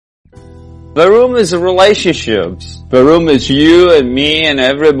The room is relationships. The room is you and me and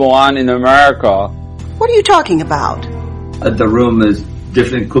everyone in America. What are you talking about? The room is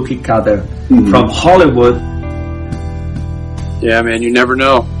different cookie cutter from Hollywood. Yeah, man, you never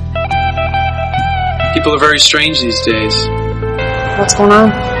know. People are very strange these days. What's going on?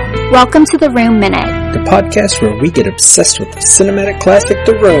 Welcome to The Room Minute, The podcast where we get obsessed with the cinematic classic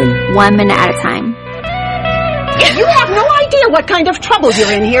The Room. 1 minute at a time. You have no idea what kind of trouble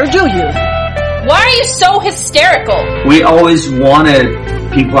you're in here, do you? Why are you so hysterical? We always wanted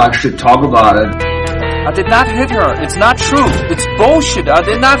people actually talk about it. I did not hit her. It's not true. It's bullshit. I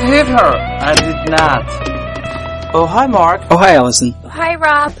did not hit her. I did not. Oh, hi, Mark. Oh, hi, Allison. Hi,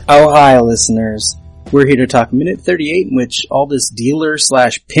 Rob. Oh, hi, listeners. We're here to talk minute 38 in which all this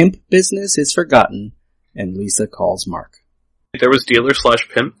dealer/pimp business is forgotten, and Lisa calls Mark. There was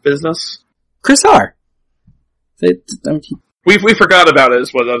dealer/pimp business? Chris R. We forgot about it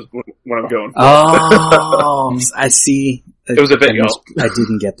is what I'm going for. Oh, I see. It was a video. I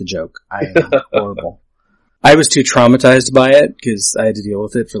didn't get the joke. I am horrible. I was too traumatized by it because I had to deal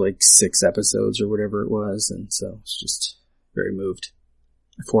with it for like 6 episodes or whatever it was, and so I was just very moved.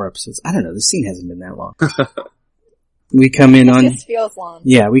 4 episodes. I don't know. The scene hasn't been that long. We come in on... It just feels long.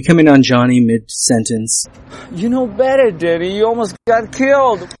 Yeah, we come in on Johnny mid-sentence. You know better, Denny. You almost got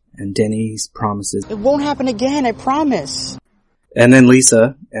killed. And Denny promises... It won't happen again, I promise. And then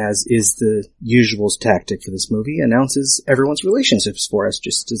Lisa, as is the usual tactic for this movie, announces everyone's relationships for us,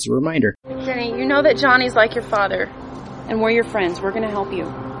 just as a reminder. Denny, you know that Johnny's like your father. And we're your friends. We're going to help you.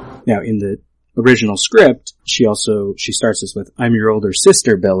 Now, in the original script, she starts this with, I'm your older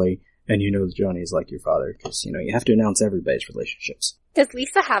sister, Billy, and you know that Johnny is like your father, because, you have to announce everybody's relationships. Does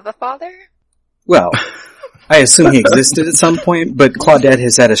Lisa have a father? Well, I assume he existed at some point, but Claudette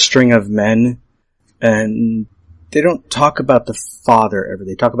has had a string of men, and they don't talk about the father ever.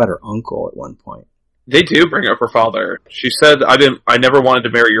 They talk about her uncle at one point. They do bring up her father. She said, I never wanted to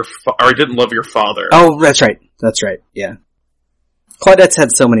marry or I didn't love your father. Oh, that's right. That's right, yeah. Claudette's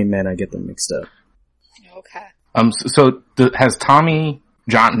had so many men, I get them mixed up. Okay. Has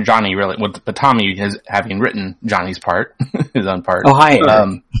Johnny really, but Tommy having written Johnny's part, his own part. Oh, hi.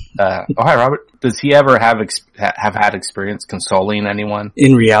 Hi, Robert. Does he ever have had experience consoling anyone?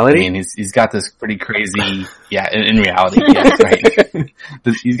 In reality? I mean, he's got this pretty crazy, in reality, yeah, right.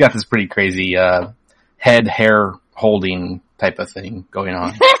 He's got this pretty crazy, hair holding type of thing going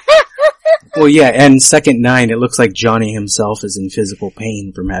on. Well, yeah, and second 9, it looks like Johnny himself is in physical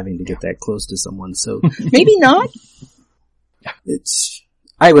pain from having to get that close to someone, so maybe not.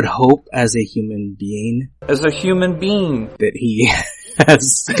 I would hope, as a human being... As a human being. That he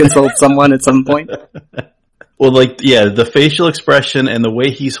has consoled someone at some point. Well, the facial expression and the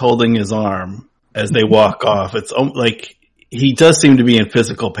way he's holding his arm as they walk off, it's like, he does seem to be in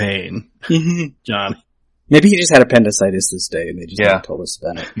physical pain, John. Maybe he just had appendicitis this day, and they just haven't told us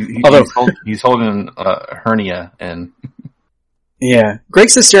about it. Although he's holding a hernia, and yeah, Greg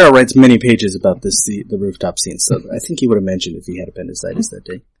Sestero writes many pages about the rooftop scene, so I think he would have mentioned if he had appendicitis that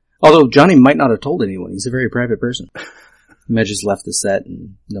day. Although Johnny might not have told anyone; he's a very private person. He might have just left the set,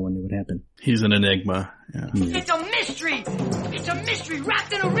 and no one knew what happened. He's an enigma. Yeah. It's a mystery. It's a mystery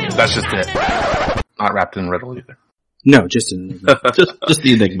wrapped in a riddle. That's just it. Not wrapped in a riddle either. No, just an enigma. just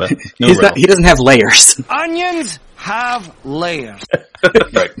the enigma. No he doesn't have layers. Onions have layers.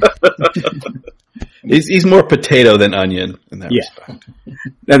 Right. He's more potato than onion in that respect.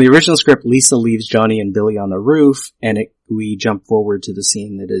 Now, the original script, Lisa leaves Johnny and Billy on the roof, and we jump forward to the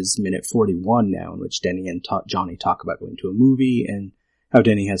scene that is minute 41 now, in which Denny and Johnny talk about going to a movie and how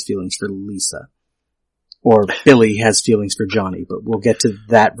Denny has feelings for Lisa. Or Billy has feelings for Johnny, but we'll get to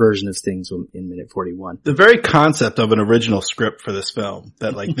that version of things in minute 41. The very concept of an original script for this film,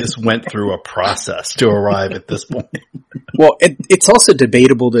 that this went through a process to arrive at this point. Well, it's also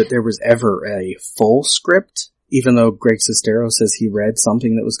debatable that there was ever a full script, even though Greg Sestero says he read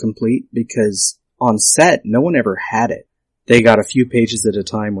something that was complete, because on set, no one ever had it. They got a few pages at a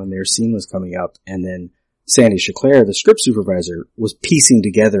time when their scene was coming up, and then Sandy Chaclair, the script supervisor, was piecing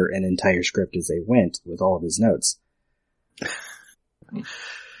together an entire script as they went with all of his notes.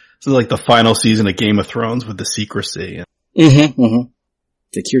 So like the final season of Game of Thrones with the secrecy. Like,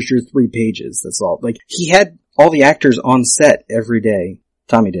 here's your 3 pages, that's all. Like, he had all the actors on set every day,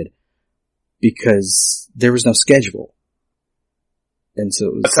 Tommy did, because there was no schedule. And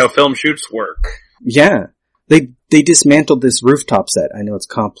so that's how film shoots work. Yeah. They dismantled this rooftop set. I know it's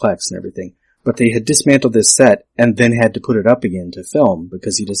complex and everything. But they had dismantled this set and then had to put it up again to film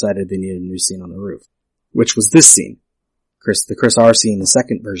because he decided they needed a new scene on the roof. Which was this scene. The Chris R scene, the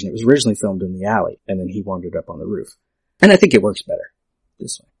second version. It was originally filmed in the alley, and then he wandered up on the roof. And I think it works better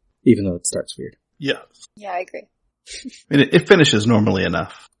this way. Even though it starts weird. Yeah. Yeah, I agree. And it finishes normally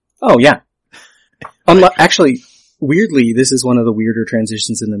enough. Oh, yeah. Actually, weirdly, this is one of the weirder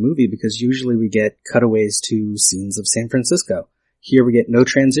transitions in the movie because usually we get cutaways to scenes of San Francisco. Here we get no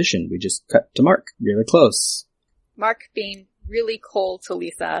transition. We just cut to Mark, really close. Mark being really cold to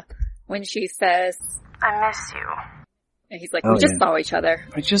Lisa when she says, I miss you. And he's like, we just saw each other.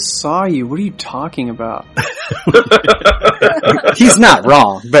 I just saw you. What are you talking about? He's not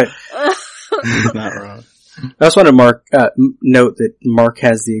wrong, but... He's not wrong. I just want to note that Mark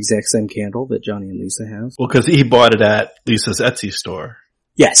has the exact same candle that Johnny and Lisa have. Well, because he bought it at Lisa's Etsy store.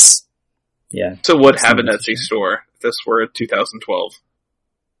 Yes. Yeah. So would have an Etsy store if this were 2012.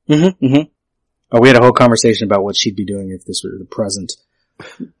 Oh, we had a whole conversation about what she'd be doing if this were the present.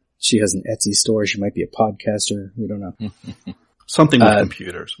 She has an Etsy store. She might be a podcaster. We don't know. Something with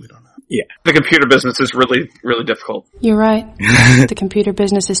computers. We don't know. Yeah. The computer business is really, really difficult. You're right. The computer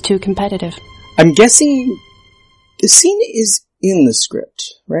business is too competitive. I'm guessing the scene is in the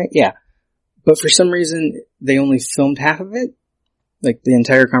script, right? Yeah. But for some reason, they only filmed half of it. Like, the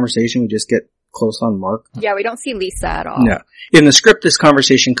entire conversation, we just get close on Mark. Yeah, we don't see Lisa at all. No. In the script, this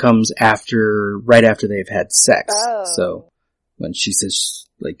conversation comes right after they've had sex. Oh. So, when she says,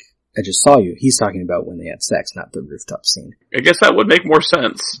 like, I just saw you, he's talking about when they had sex, not the rooftop scene. I guess that would make more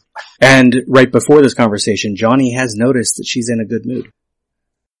sense. And right before this conversation, Johnny has noticed that she's in a good mood.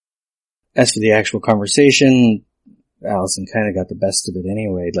 As for the actual conversation, Allison kind of got the best of it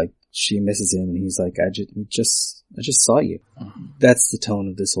anyway. Like, she misses him and he's like, I just saw you. That's the tone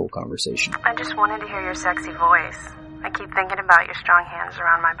of this whole conversation. I just wanted to hear your sexy voice. I keep thinking about your strong hands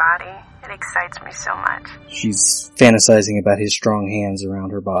around my body. It excites me so much. She's fantasizing about his strong hands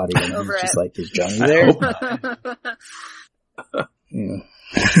around her body and he's just like, is Johnny there? Yeah.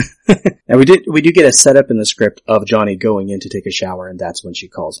 Now we do get a setup in the script of Johnny going in to take a shower and that's when she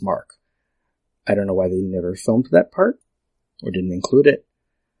calls Mark. I don't know why they never filmed that part or didn't include it.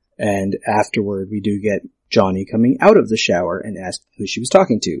 And afterward, we do get Johnny coming out of the shower and ask who she was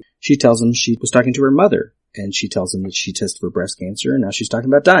talking to. She tells him she was talking to her mother, and she tells him that she tested for breast cancer, and now she's talking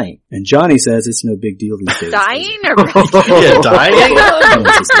about dying. And Johnny says it's no big deal these days. Dying or Yeah, dying?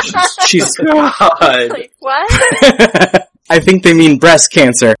 She's like, what? I think they mean breast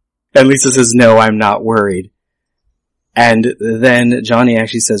cancer. And Lisa says, no, I'm not worried. And then Johnny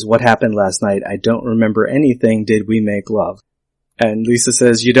actually says, what happened last night? I don't remember anything. Did we make love? And Lisa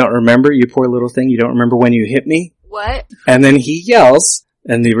says, you don't remember, you poor little thing? You don't remember when you hit me? What? And then he yells,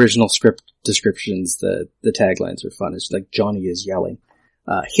 and the original script descriptions, the taglines are fun. It's like Johnny is yelling.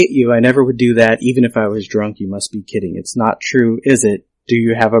 Hit you, I never would do that. Even if I was drunk, you must be kidding. It's not true, is it? Do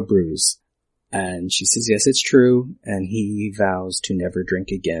you have a bruise? And she says, yes, it's true. And he vows to never drink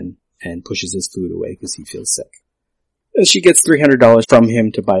again and pushes his food away because he feels sick. And she gets $300 from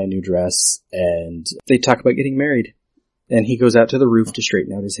him to buy a new dress, and they talk about getting married. And he goes out to the roof to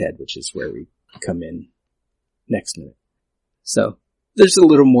straighten out his head, which is where we come in next minute. So, there's a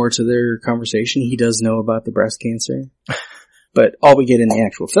little more to their conversation. He does know about the breast cancer. But all we get in the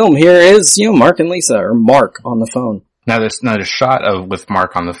actual film here is, Mark and Lisa, or Mark on the phone. Now there's not a shot with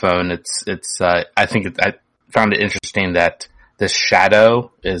Mark on the phone. I found it interesting that this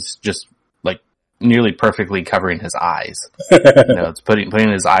shadow is just like nearly perfectly covering his eyes. It's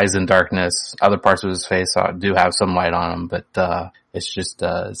putting his eyes in darkness. Other parts of his face do have some light on them, but it's just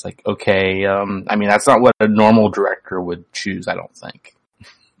it's like, okay. I mean, that's not what a normal director would choose. I don't think.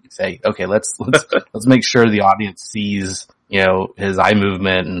 Say, okay, let's make sure the audience sees his eye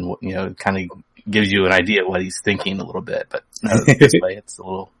movement and kind of gives you an idea of what he's thinking a little bit. But this way, it's a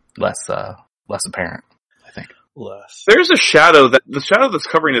little less apparent, I think. Less. There's the shadow that's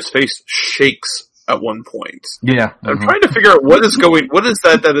covering his face shakes at one point. Yeah. I'm trying to figure out what is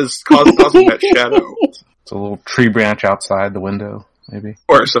that is causing that shadow. It's a little tree branch outside the window, maybe.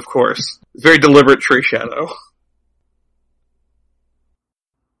 Of course. Very deliberate tree shadow.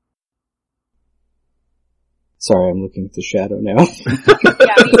 Sorry, I'm looking at the shadow now.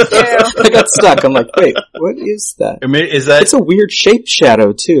 Yeah, me too. I got stuck. I'm like, wait, what is that? It's a weird shaped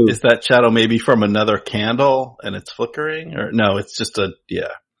shadow, too. Is that shadow maybe from another candle and it's flickering? Or no, it's just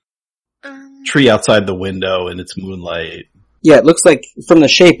tree outside the window and it's moonlight. Yeah, it looks like, from the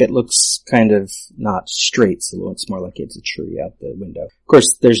shape, it looks kind of not straight, so it's more like it's a tree out the window. Of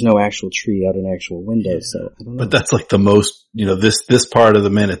course, there's no actual tree out an actual window, so I don't know. But that's like the most, this part of the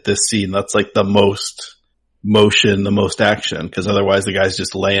minute, this scene, that's like the most motion, the most action, because otherwise the guy's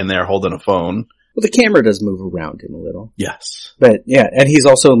just laying there holding a phone. Well, the camera does move around him a little. Yes. But yeah, and he's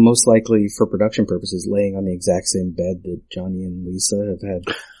also most likely, for production purposes, laying on the exact same bed that Johnny and Lisa have had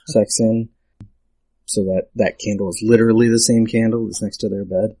sex in. So that candle is literally the same candle that's next to their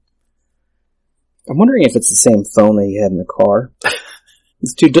bed. I'm wondering if it's the same phone that he had in the car.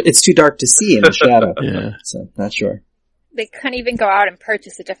 It's too dark to see in the shadow. Yeah. So, not sure. They couldn't even go out and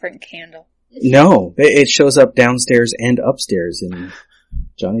purchase a different candle. No, it shows up downstairs and upstairs in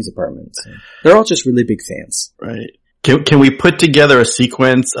Johnny's apartment. So. They're all just really big fans. Right. Can we put together a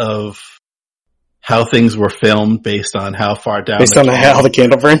sequence of how things were filmed based on how far down? Based on how the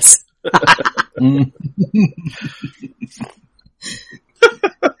candle burns?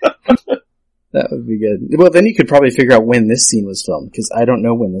 That would be good. Well, then you could probably figure out when this scene was filmed, because I don't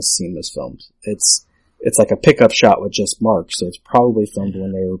know when this scene was filmed. It's like a pickup shot with just Mark, so it's probably filmed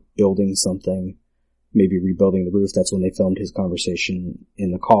when they were building something, maybe rebuilding the roof. That's when they filmed his conversation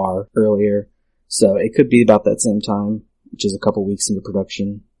in the car earlier. So it could be about that same time, which is a couple weeks into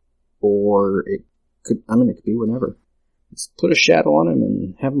production, or it could be whenever. Just put a shadow on him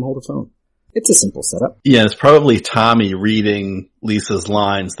and have him hold a phone. It's a simple setup. Yeah, it's probably Tommy reading Lisa's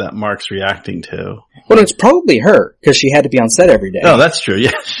lines that Mark's reacting to. Well, it's probably her, because she had to be on set every day. No, that's true.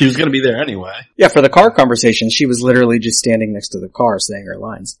 Yeah, she was going to be there anyway. Yeah, for the car conversation, she was literally just standing next to the car saying her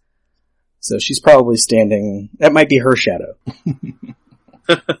lines. So she's probably standing... That might be her shadow.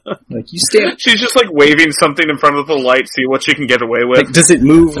 Like, you stand... She's just like waving something in front of the light, see what she can get away with. Like, does it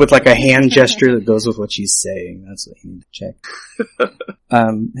move with like a hand gesture that goes with what she's saying? That's what you need to check.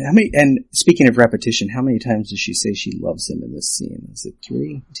 And speaking of repetition, how many times does she say she loves him in this scene? Is it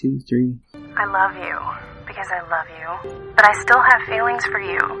 3? 2, 3? I love you because I love you, but I still have feelings for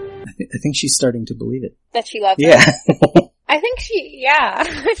you. I think she's starting to believe it. That she loves him? Yeah. I think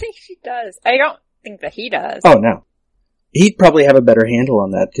she does. I don't think that he does. Oh, no. He'd probably have a better handle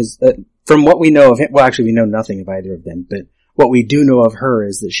on that, because from what we know of him, well, actually we know nothing of either of them, but what we do know of her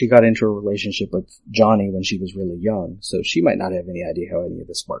is that she got into a relationship with Johnny when she was really young, so she might not have any idea how any of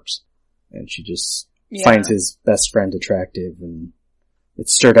this works. And she just finds his best friend attractive, and it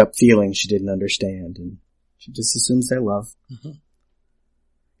stirred up feelings she didn't understand, and she just assumes they're love.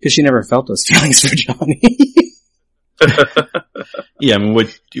 Because she never felt those feelings for Johnny. Yeah, I mean, what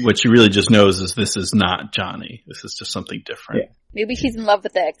she really just knows is this is not Johnny. This is just something different. Yeah. Maybe she's in love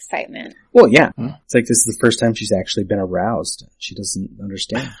with the excitement. Well, yeah. It's like this is the first time she's actually been aroused. She doesn't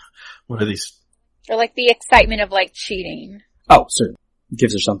understand. What are these? Or like the excitement of like cheating. Oh, certainly. It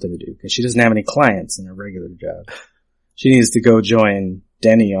gives her something to do, because she doesn't have any clients in her regular job. She needs to go join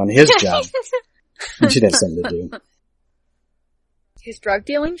Denny on his job. And she'd have something to do. His drug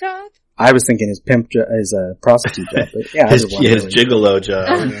dealing job? I was thinking his prostitute job, but yeah. his gigolo job.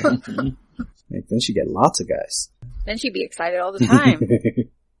 Then she'd get lots of guys. Then she'd be excited all the time.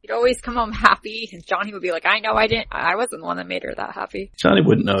 He'd always come home happy, and Johnny would be like, I wasn't the one that made her that happy. Johnny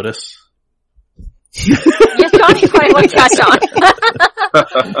wouldn't notice. Yes, Johnny probably would catch on.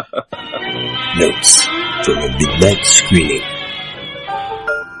 Notes from a midnight screening.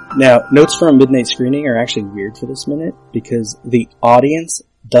 Now, notes from a midnight screening are actually weird for this minute, because the audience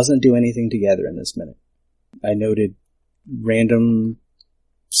doesn't do anything together in this minute. I noted random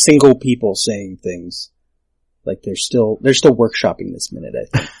single people saying things. Like they're still workshopping this minute, I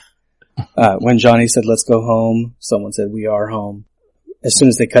think. When Johnny said, let's go home, someone said, we are home. As soon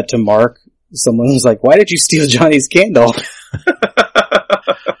as they cut to Mark, someone was like, why did you steal Johnny's candle?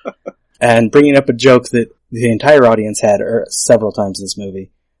 And bringing up a joke that the entire audience had several times in this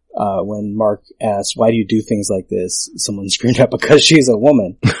movie. When Mark asked, why do you do things like this? Someone screamed out, because she's a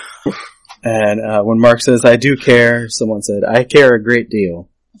woman. And when Mark says, I do care, someone said, I care a great deal.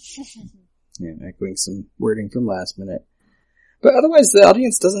 Yeah, echoing some wording from last minute. But otherwise, the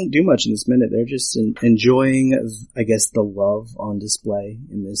audience doesn't do much in this minute. They're just enjoying, I guess, the love on display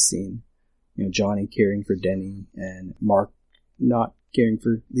in this scene. You know, Johnny caring for Denny and Mark not caring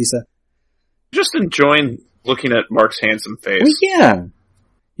for Lisa. Just enjoying looking at Mark's handsome face. Well, yeah.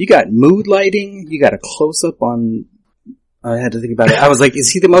 You got mood lighting. You got a close-up on... I had to think about it. I was like, is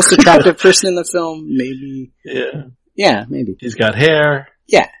he the most attractive person in the film? Maybe. Yeah. Yeah, maybe. He's got hair.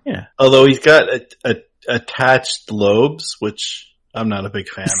 Yeah. Yeah. Although he's got attached lobes, which I'm not a big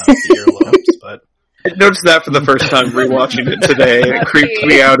fan of the earlobes, but... I noticed that for the first time rewatching it today. It creeped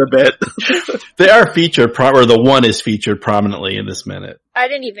me out a bit. They are featured, or the one is featured prominently in this minute. I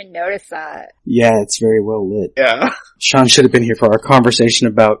didn't even notice that. Yeah, it's very well lit. Yeah. Sean should have been here for our conversation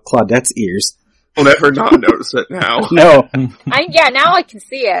about Claudette's ears. We'll never not notice it now. No. Now I can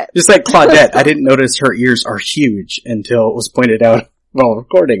see it. Just like Claudette, I didn't notice her ears are huge until it was pointed out while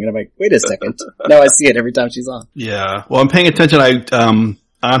recording, and I'm like, wait a second. Now I see it every time she's on. Yeah. Well, I'm paying attention.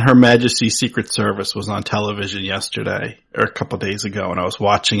 On Her Majesty's Secret Service was on television yesterday, or a couple days ago, and I was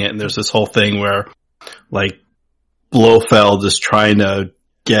watching it, and there's this whole thing where, like, Blofeld is trying to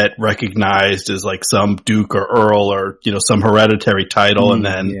get recognized as, like, some duke or earl or, you know, some hereditary title, and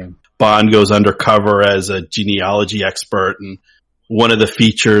then Bond goes undercover as a genealogy expert, and one of the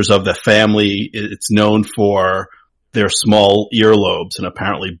features of the family, it's known for their small earlobes, and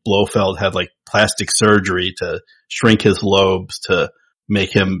apparently Blofeld had like plastic surgery to shrink his lobes to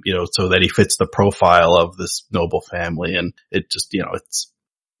make him, so that he fits the profile of this noble family. And it just,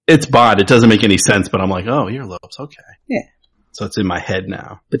 it's Bond. It doesn't make any sense, but I'm like, oh, earlobes, okay. Yeah. So it's in my head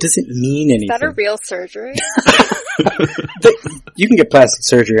now. But does it mean anything? Is that a real surgery? You can get plastic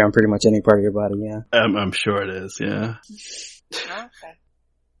surgery on pretty much any part of your body, yeah. I'm sure it is, yeah. Okay.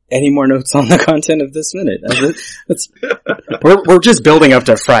 Any more notes on the content of this minute? We're just building up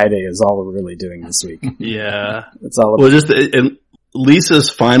to Friday is all we're really doing this week. Yeah. It's all about. Well, and Lisa's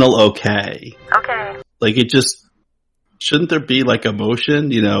final okay. Okay. Like it just, shouldn't there be like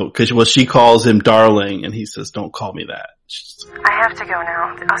emotion, cause she calls him darling and he says, don't call me that. I have to go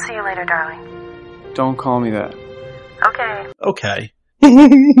now. I'll see you later, darling. Don't call me that. Okay. Okay.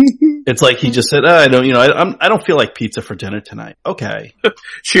 It's like he just said, I don't feel like pizza for dinner tonight. Okay.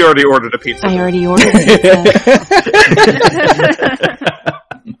 She already ordered a pizza. I already ordered pizza.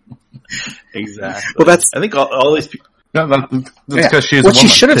 Exactly. Well, I think all these people. No, that's because she's what a woman. She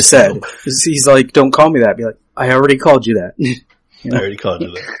should have said is he's like, don't call me that. Be like, I already called you that. I already called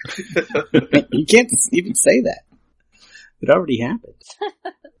you that. You can't even say that. It already happened.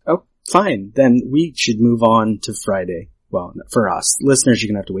 Oh, fine. Then we should move on to Friday. Well, for us. Listeners, you're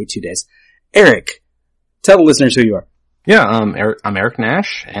going to have to wait 2 days. Eric, tell the listeners who you are. Yeah, I'm Eric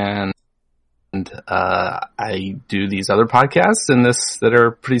Nash, and I do these other podcasts that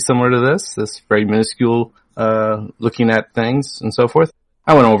are pretty similar to this very minuscule, looking at things and so forth.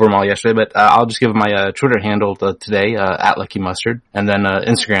 I went over them all yesterday, but I'll just give my Twitter handle today, at Lucky Mustard, and then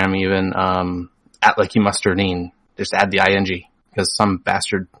Instagram even, at Lucky Mustardine. Just add the ing, because some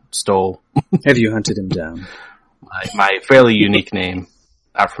bastard stole. Have you hunted him down? My fairly unique name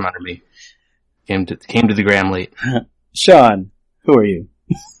out from under me. Came to the gram late. Sean, who are you?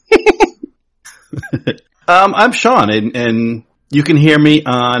 I'm Sean, and you can hear me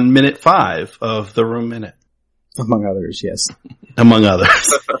on minute 5 of The Room Minute. Among others, yes. Among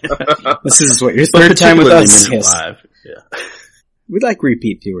others. This is what your third time with us. Minute yes. 5. Yeah. We'd like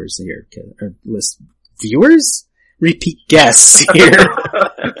repeat viewers here, or viewers? Repeat guests here.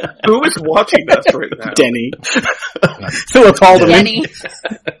 Who is watching us right now? Denny. Philip Haldeman. Denny.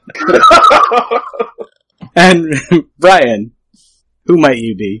 And Brian. Who might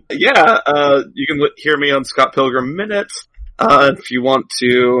you be? Yeah, you can hear me on Scott Pilgrim Minute. If you want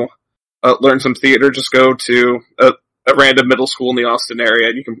to learn some theater, just go to a random middle school in the Austin area,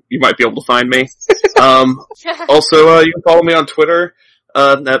 and you might be able to find me. Also, you can follow me on Twitter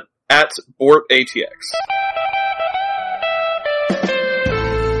at BortATX.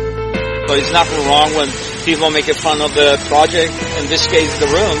 So it's nothing wrong when people make fun of the project, in this case, The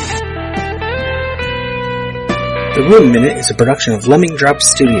Room. The Room Minute is a production of Lemming Drops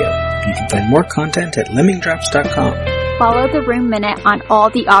Studio. You can find more content at lemmingdrops.com. Follow The Room Minute on all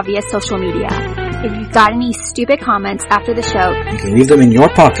the obvious social media. If you've got any stupid comments after the show, you can leave them in your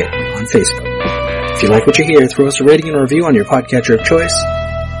pocket on Facebook. If you like what you hear, throw us a rating and a review on your podcatcher of choice.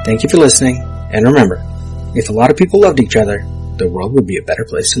 Thank you for listening, and remember, if a lot of people loved each other, the world would be a better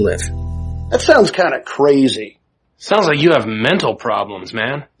place to live. That sounds kind of crazy. Sounds like you have mental problems,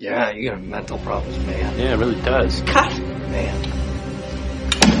 man. Yeah, you have mental problems, man. Yeah, it really does. Cut! Man.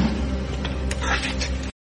 Perfect.